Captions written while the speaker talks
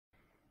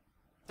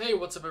Hey,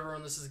 what's up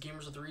everyone, this is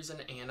Gamers with a Reason,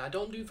 and I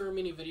don't do very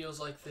many videos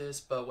like this,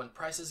 but when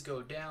prices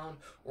go down,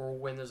 or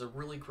when there's a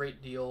really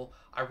great deal,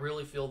 I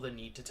really feel the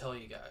need to tell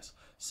you guys.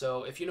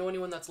 So if you know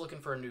anyone that's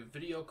looking for a new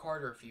video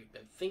card, or if you've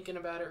been thinking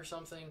about it or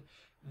something,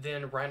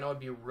 then right now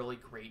would be a really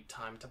great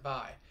time to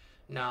buy.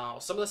 Now,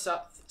 some of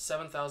the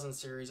 7000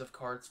 series of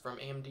cards from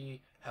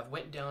AMD have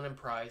went down in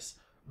price,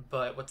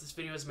 but what this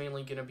video is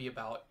mainly going to be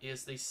about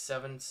is the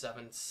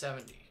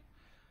 7770.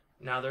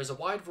 Now, there's a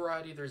wide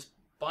variety, there's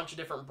bunch of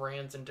different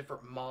brands and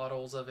different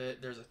models of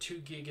it. There's a 2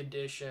 gig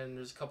edition,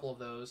 there's a couple of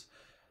those,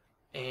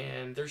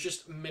 and there's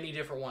just many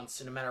different ones.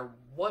 So no matter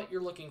what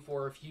you're looking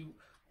for, if you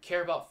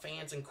care about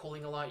fans and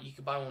cooling a lot, you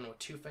could buy one with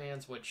 2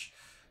 fans, which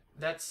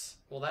that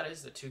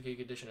is the 2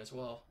 gig edition as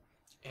well.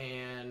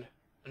 And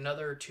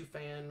another 2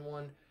 fan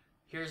one,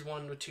 here's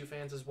one with 2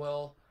 fans as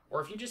well.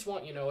 Or if you just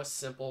want, a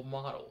simple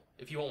model.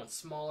 If you want one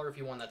smaller, if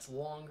you want one that's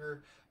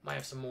longer, might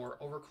have some more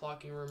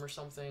overclocking room or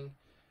something.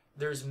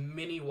 There's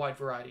many wide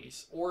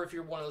varieties. Or if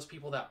you're one of those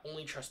people that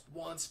only trust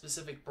one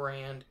specific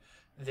brand,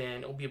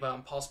 then it'll be about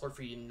impossible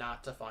for you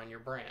not to find your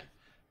brand.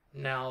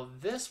 Now,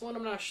 this one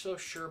I'm not so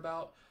sure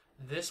about.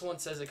 This one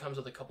says it comes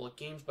with a couple of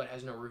games but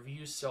has no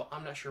reviews, so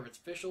I'm not sure if it's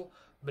official.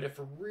 But if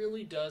it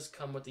really does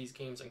come with these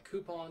games and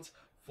coupons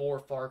for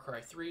Far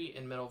Cry 3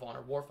 and Medal of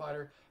Honor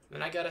Warfighter,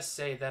 then I gotta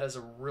say that is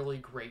a really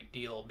great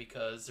deal,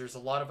 because there's a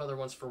lot of other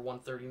ones for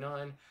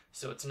 $139,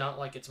 so it's not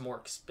like it's more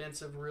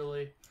expensive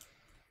really.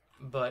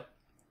 But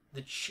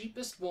the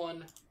cheapest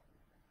one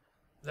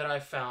that I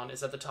found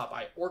is at the top.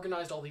 I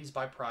organized all these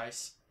by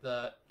price,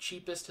 the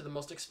cheapest to the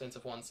most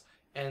expensive ones,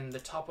 and the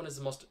top one is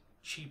the most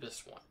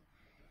cheapest one.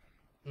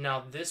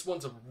 Now, this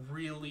one's a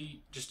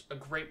really just a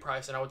great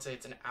price, and I would say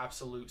it's an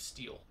absolute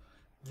steal.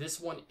 This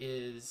one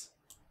is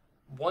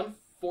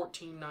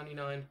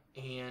 $114.99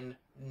 and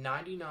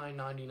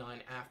 $99.99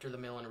 after the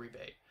mail-in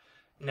rebate.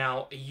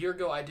 Now, a year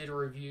ago, I did a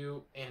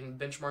review and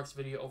benchmarks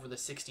video over the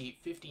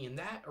 6850, and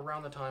that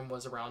around the time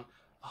was around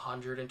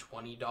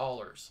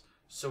 $120.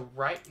 So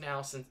right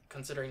now, since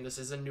considering this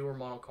is a newer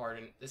model card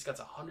and this got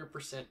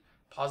 100%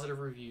 positive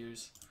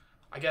reviews,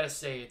 I gotta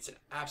say it's an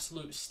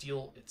absolute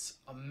steal. It's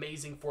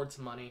amazing for its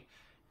money,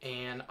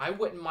 and I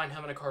wouldn't mind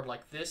having a card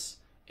like this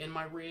in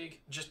my rig,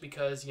 just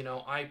because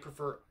I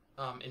prefer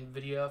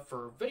NVIDIA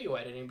for video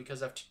editing,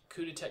 because I have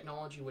CUDA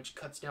technology, which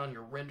cuts down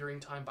your rendering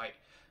time by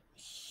a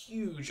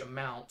huge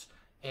amount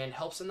and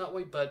helps in that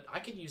way. But I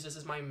could use this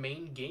as my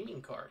main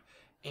gaming card.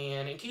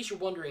 And in case you're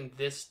wondering,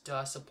 this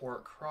does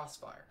support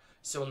Crossfire.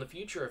 So in the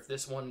future, if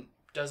this one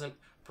doesn't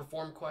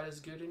perform quite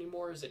as good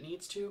anymore as it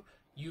needs to,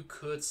 you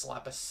could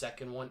slap a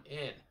second one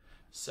in.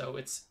 So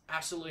it's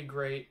absolutely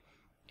great,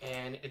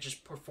 and it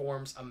just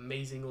performs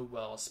amazingly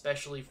well,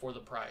 especially for the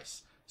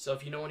price. So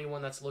if you know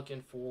anyone that's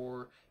looking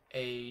for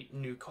a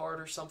new card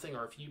or something,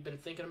 or if you've been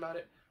thinking about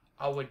it,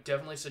 I would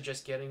definitely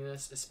suggest getting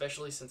this,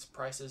 especially since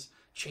prices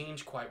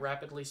change quite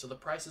rapidly, so the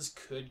prices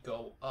could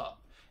go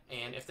up.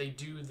 And if they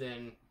do,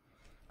 then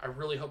I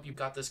really hope you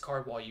got this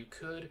card while you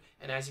could.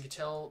 And as you can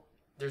tell,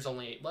 there's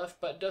only 8 left,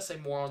 but it does say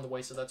more on the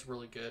way, so that's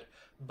really good.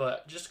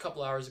 But just a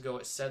couple hours ago,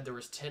 it said there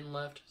was 10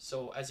 left,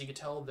 so as you can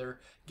tell, they're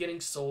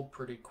getting sold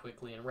pretty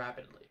quickly and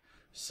rapidly.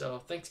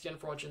 So thanks again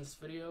for watching this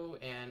video,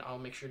 and I'll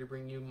make sure to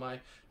bring you my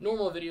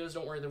normal videos.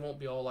 Don't worry, they won't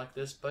be all like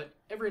this, but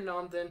every now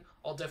and then,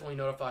 I'll definitely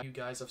notify you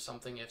guys of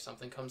something if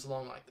something comes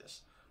along like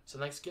this. So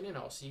thanks again, and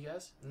I'll see you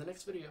guys in the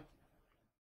next video.